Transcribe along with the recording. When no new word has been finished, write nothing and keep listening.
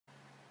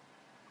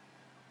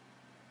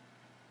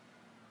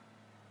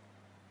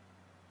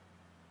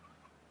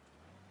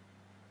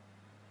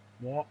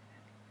What?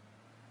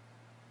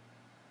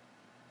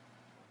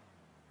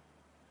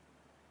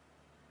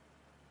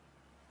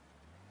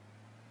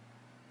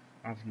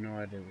 I've no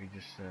idea what you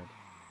just said.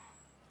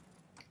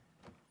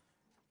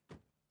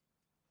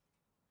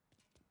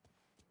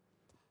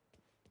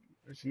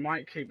 This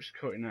mic keeps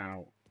cutting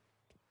out.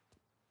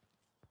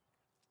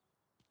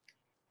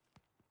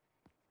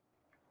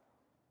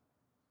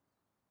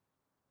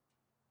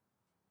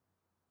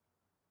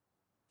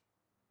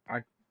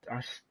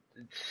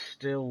 It's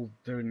still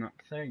doing that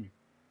thing.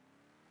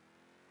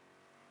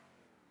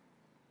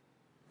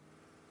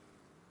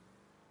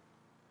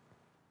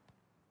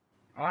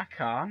 I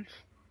can't.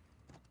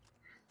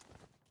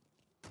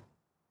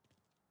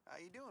 How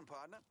you doing,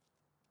 partner?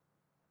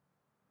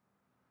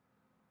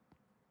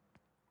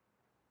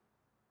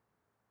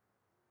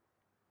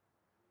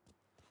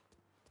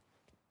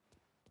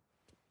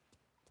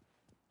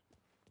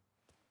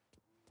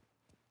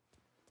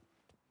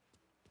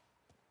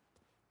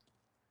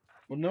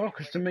 Well, no,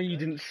 because to me you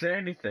didn't say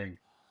anything.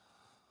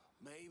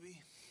 Maybe.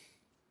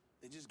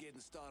 They're just getting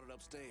started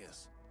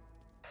upstairs.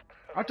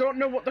 I don't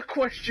know what the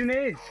question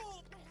is.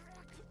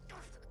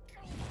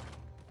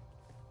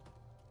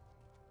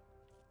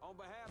 On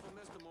behalf of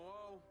Mr.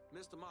 Moreau,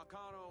 Mr.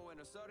 Marcano, and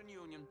the Southern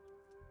Union,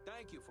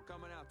 thank you for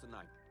coming out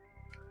tonight.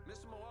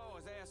 Mr. Moreau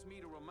has asked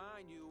me to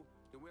remind you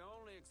that we're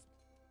only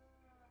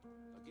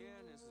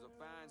Again, this is a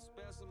fine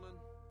specimen,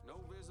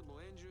 no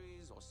visible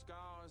injuries or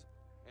scars,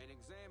 and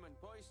examined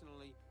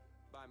personally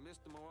by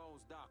Mr.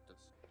 Moreau's doctors.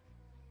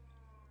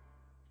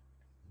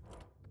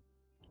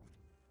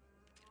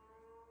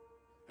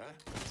 Huh?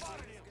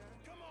 Fight him!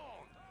 Come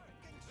on!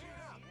 Get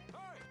up!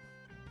 Hurry!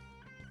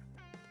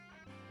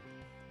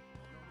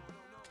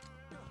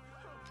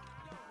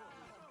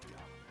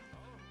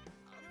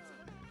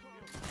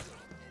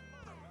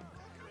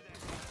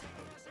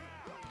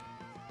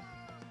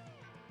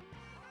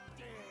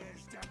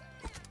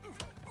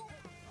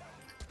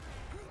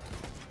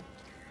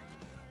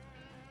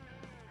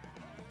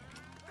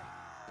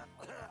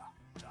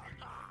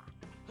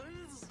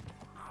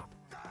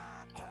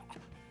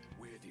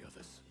 Where are the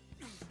others?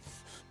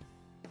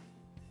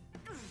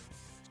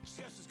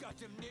 Chess has got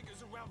them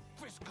niggas around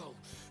Frisco.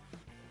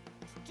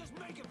 Just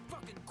make it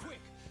fucking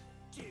quick,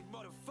 jig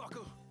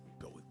motherfucker.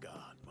 Go with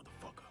God,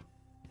 motherfucker.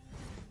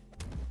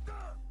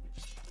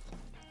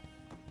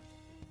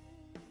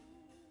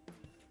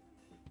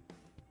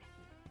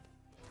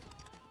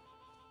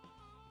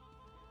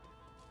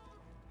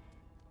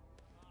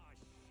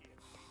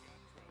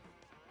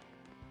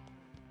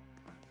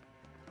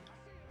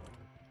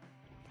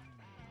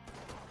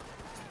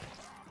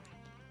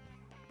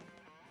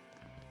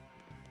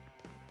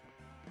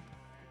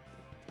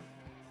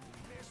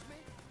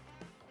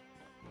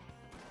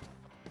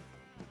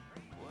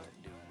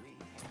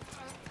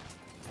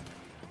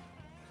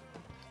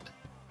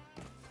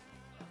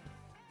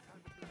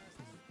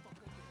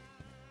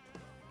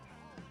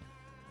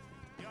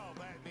 Y'all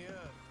back me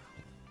up.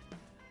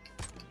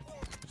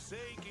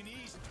 Sinking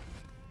east.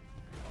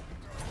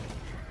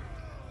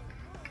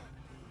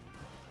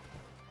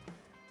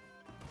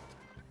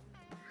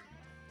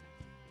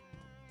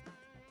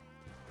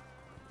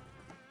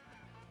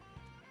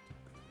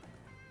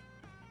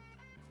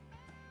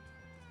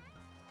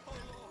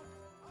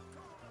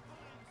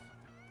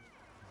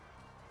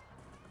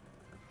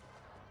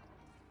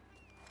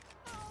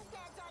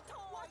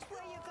 Watch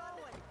where you're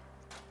going.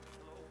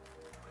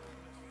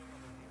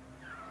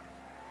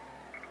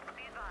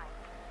 Be advised,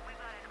 we've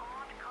got an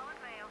armed colored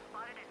male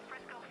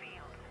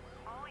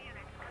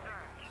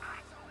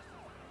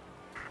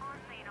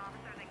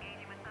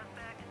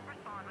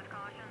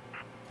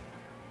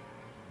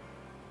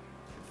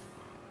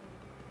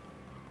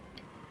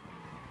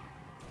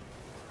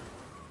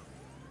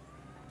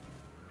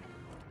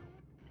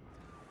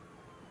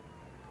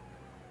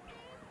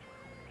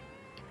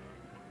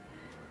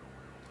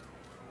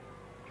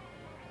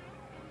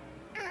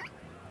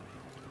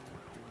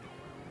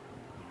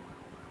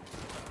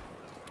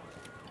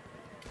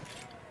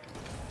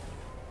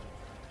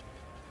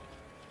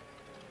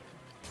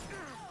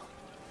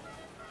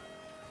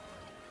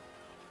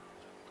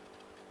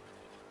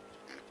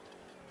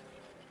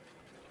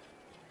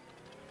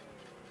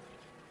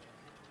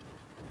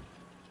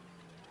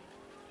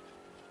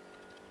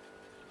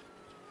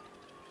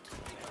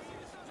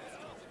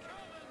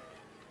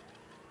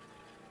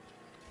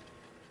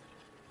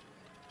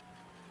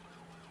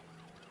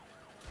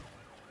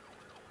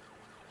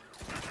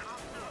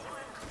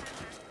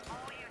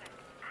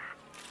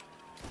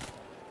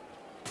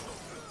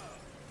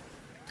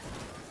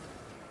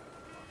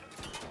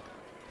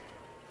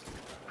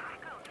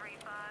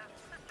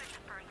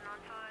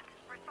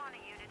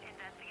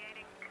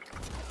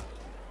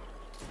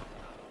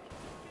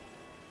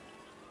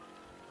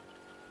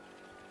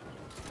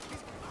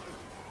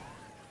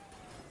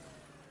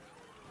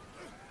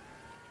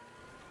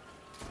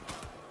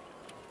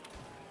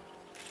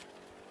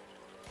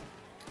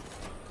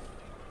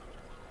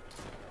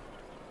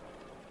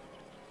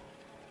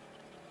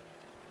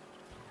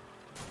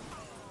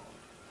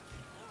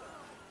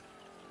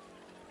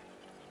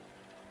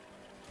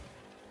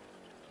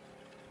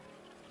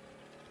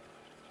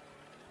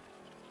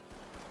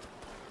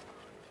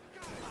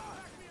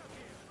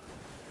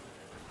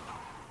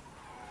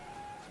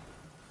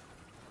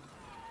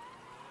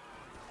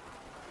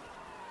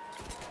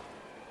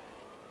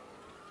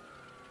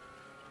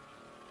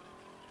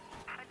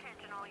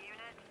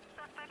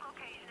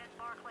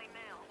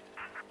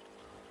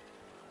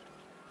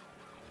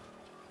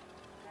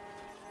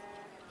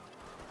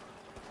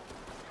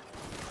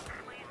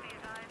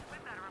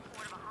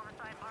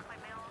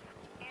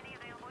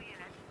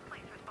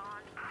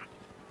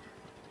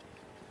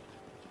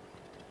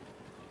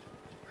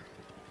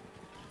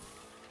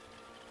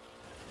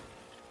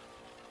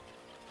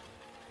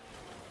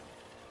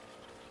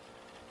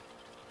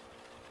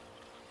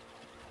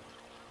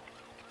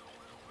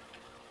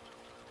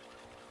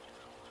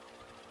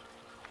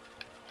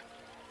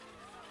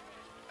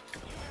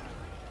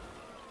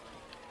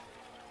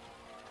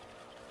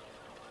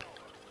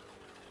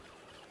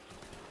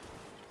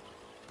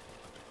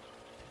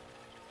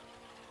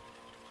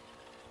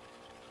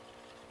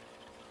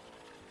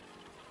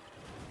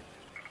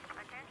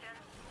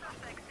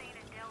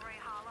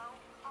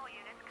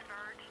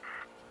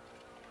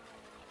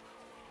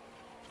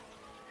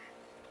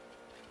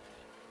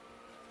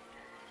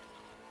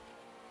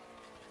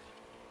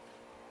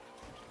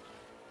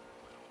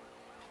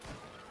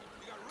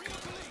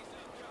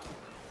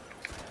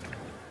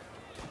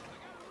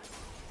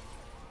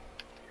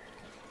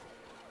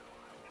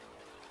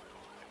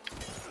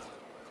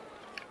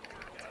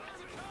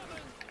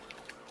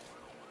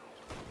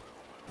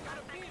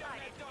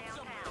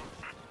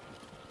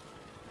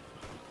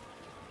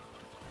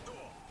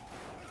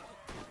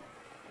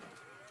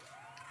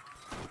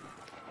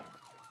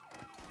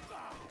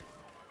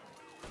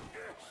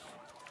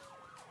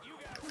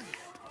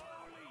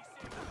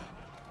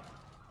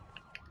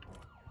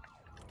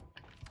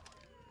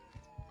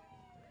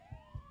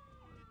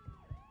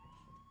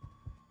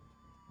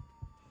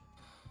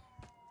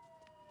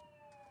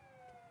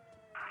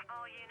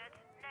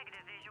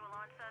visual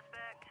on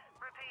suspect.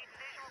 Repeat,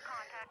 visual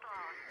contact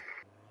lost.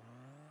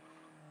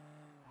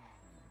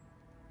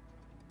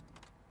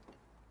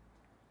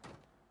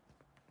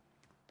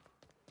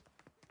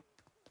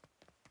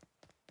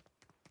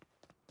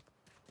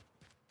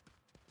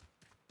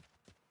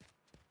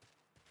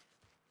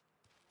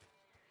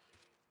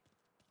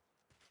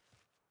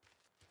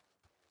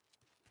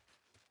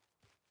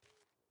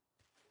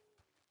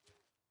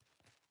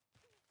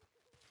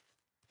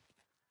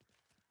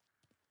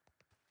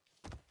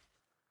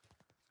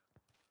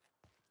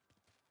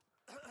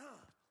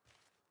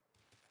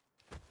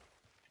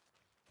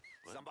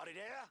 Somebody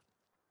there?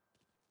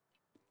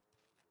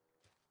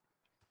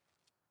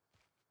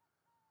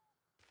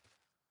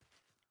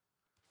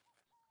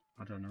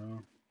 I don't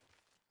know.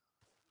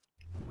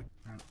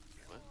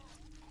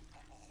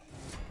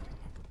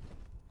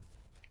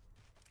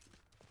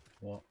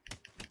 What?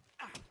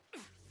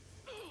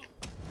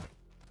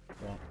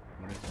 What?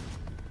 What is it?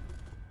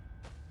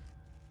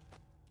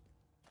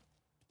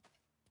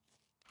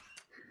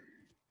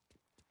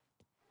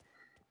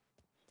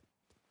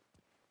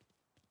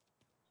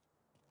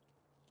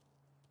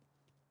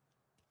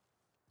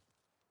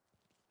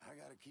 I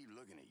gotta keep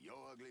looking at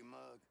your ugly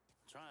mug.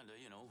 Trying to,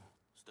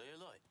 stay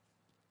alert.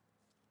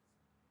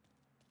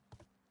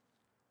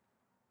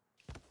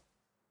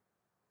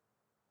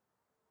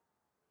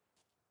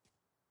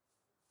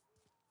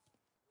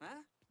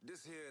 Huh?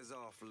 This here is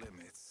off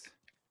limits.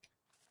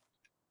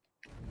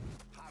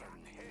 Hotter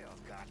than hell,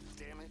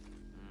 goddammit.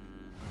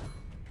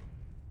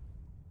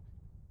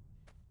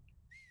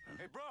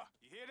 Hey, bro,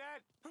 you hear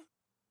that?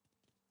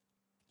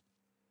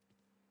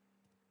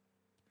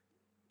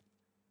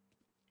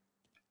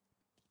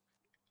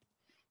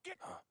 Get.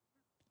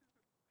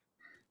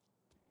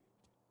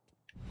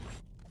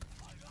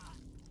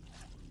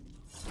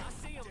 I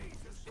see him.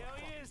 There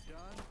he is. Done.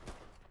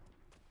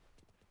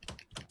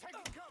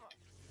 Taking cover.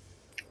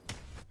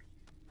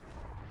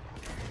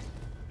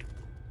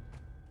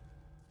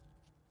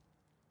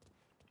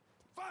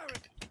 Fire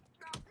it.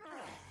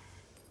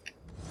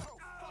 No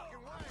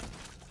fucking way.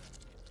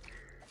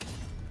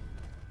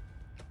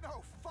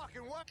 No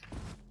fucking way.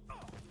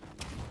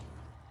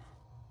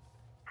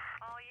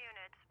 All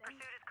units,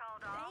 pursuit is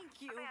called off.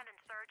 Thank you. Abandon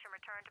search and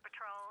return to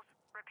patrols.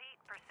 Repeat,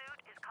 pursuit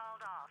is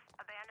called off.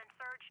 Abandon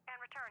search and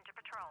return to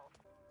patrols.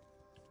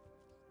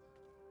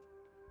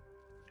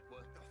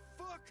 What the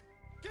fuck?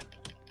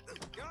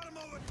 Got him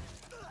over.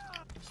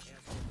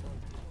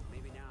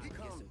 Maybe now I He can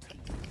get comes. some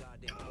peace and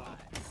goddamn quiet.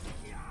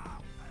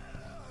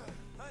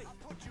 Hey, I'll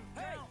put you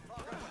hey, down,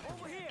 fucker.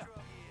 over here.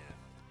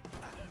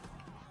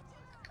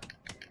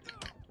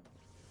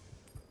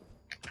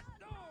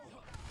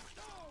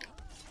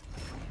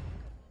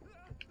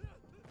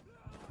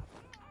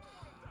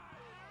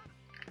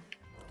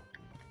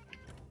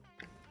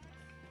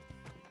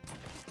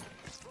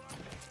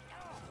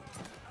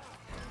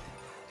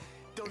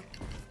 Don't.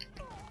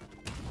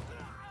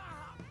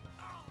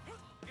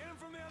 Get him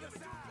from the other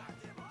side.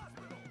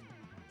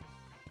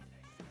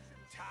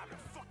 Time to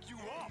fuck you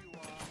up.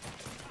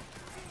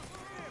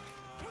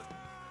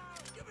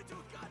 Give me to a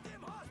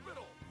goddamn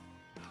hospital.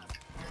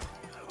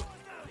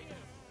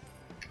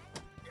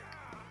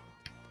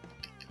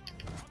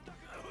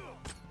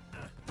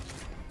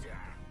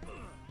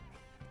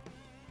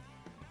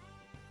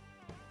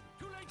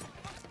 Too late.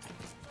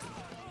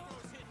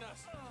 Who's hitting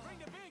us? Bring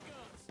the big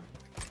guns.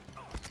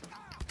 I'm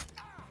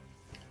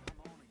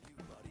on to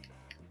you, buddy.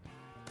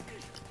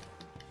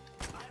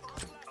 Back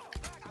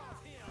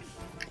off him.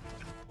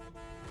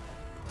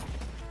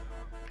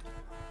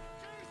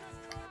 Jesus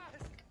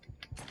Christ!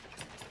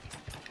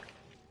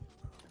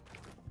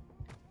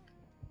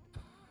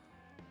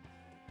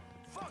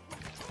 Fuck me.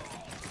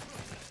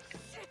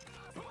 Shit!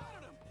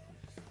 Spotted him!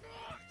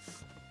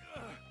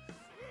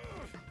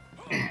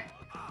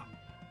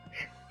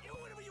 You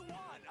whatever you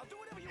want. I'll do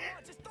whatever you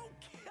want. Just don't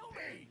kill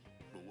me.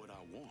 But what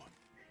I want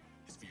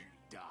is for you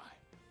to die.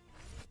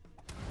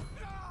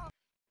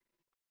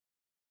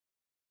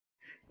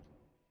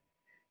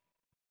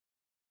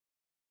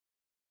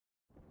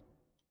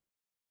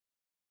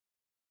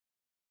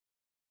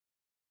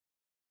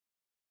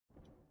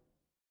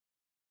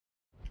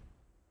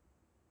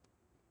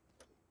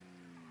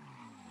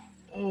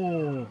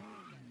 Oh,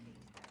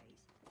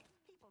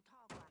 People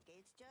talk like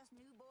it's just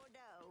new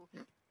Bordeaux.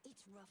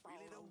 It's rough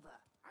Really all though? over.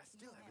 I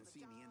still haven't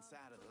seen the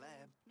inside of the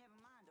lab. Never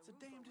mind It's the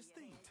damnedest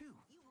thing, too.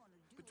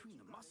 Between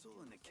the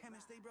muscle and the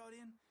chemist they brought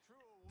in,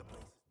 the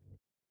place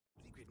is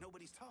secret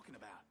nobody's talking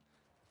about.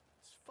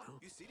 It's fuck.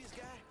 You see this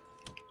guy?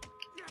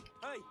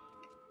 Hey!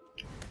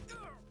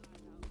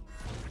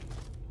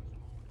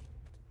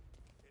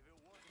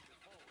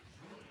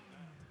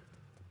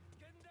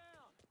 Get him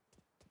down!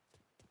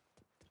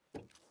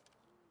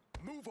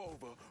 Move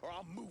over, or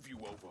I'll move you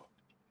over.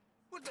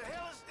 What the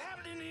hell is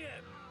happening here?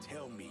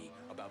 Tell me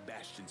about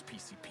Bastion's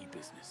PCP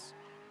business.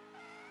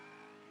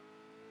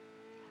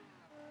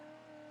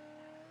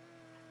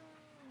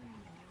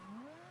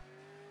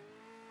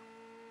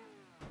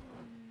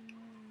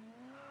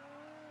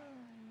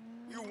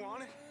 You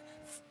want it?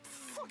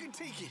 Fucking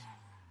take it.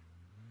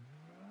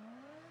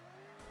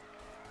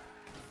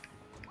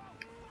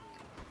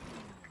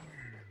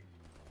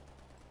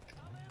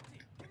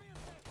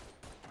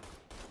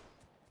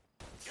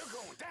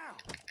 going down.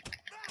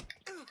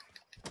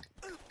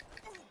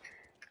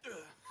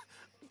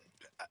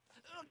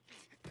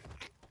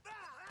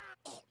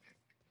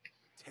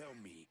 Tell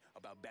me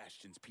about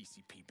Bastion's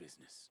PCP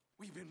business.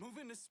 We've been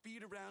moving the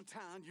speed around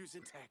town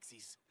using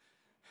taxis.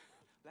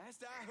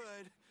 Last I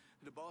heard,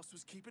 the boss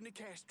was keeping the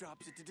cash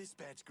drops at the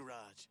dispatch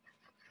garage.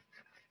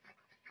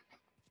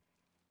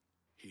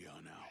 Here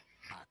now,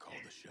 I call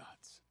the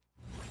shots.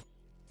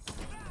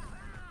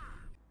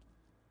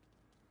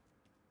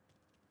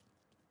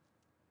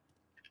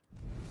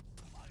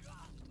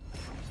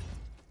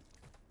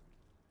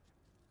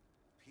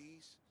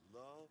 Peace,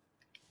 love,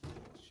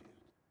 bullshit.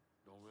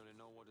 Don't really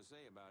know what to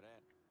say about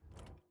that.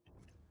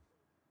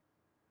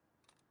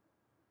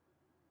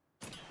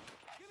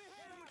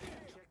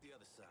 Check the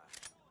other side.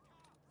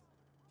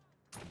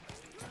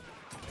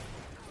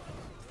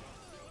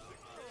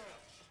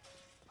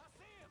 I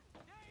see him!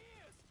 There he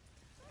is!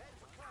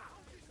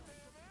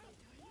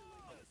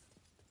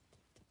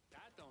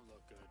 That don't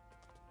look good.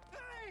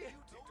 Hey!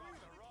 Took off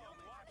the wrong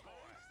white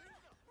boy.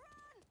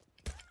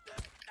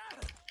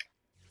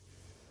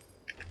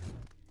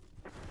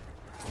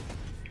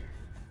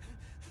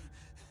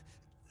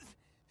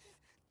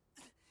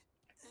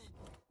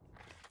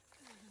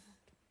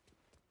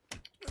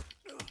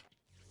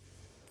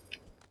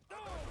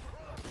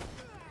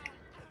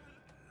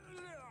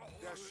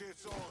 That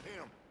shit's all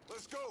him.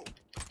 Let's go.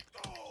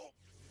 Oh.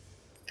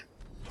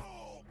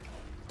 Oh.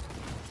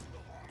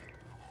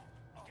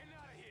 Get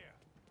out of here!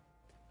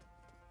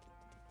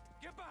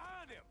 Get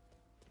behind him!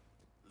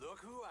 Look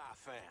who I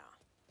found.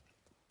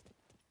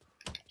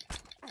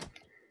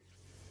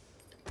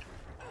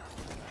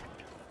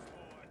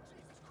 Boy,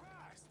 Jesus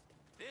Christ!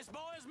 This boy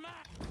is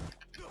mine!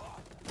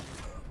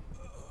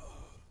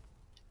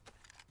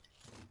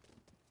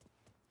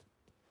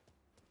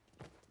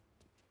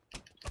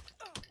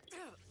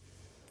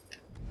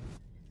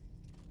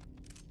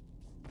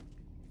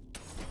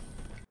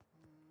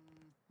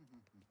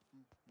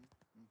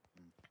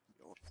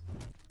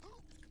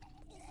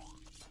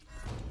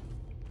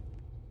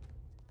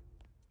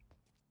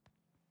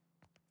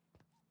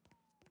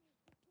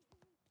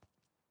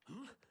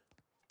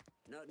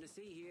 Nothing to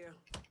see here.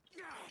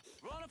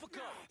 Run for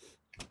cover!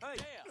 Hey!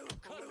 There!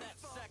 Cut that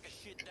sack of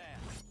shit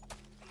down!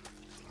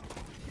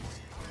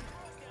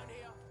 Down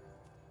here!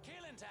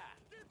 Killing time!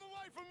 Keep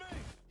away from me.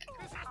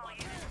 This is All my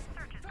units, chance.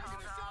 search is Taking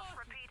called a off. shot.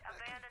 Repeat,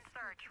 abandoned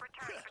search.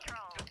 Return to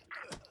patrol.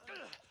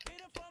 Hit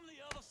him from the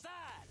other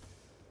side!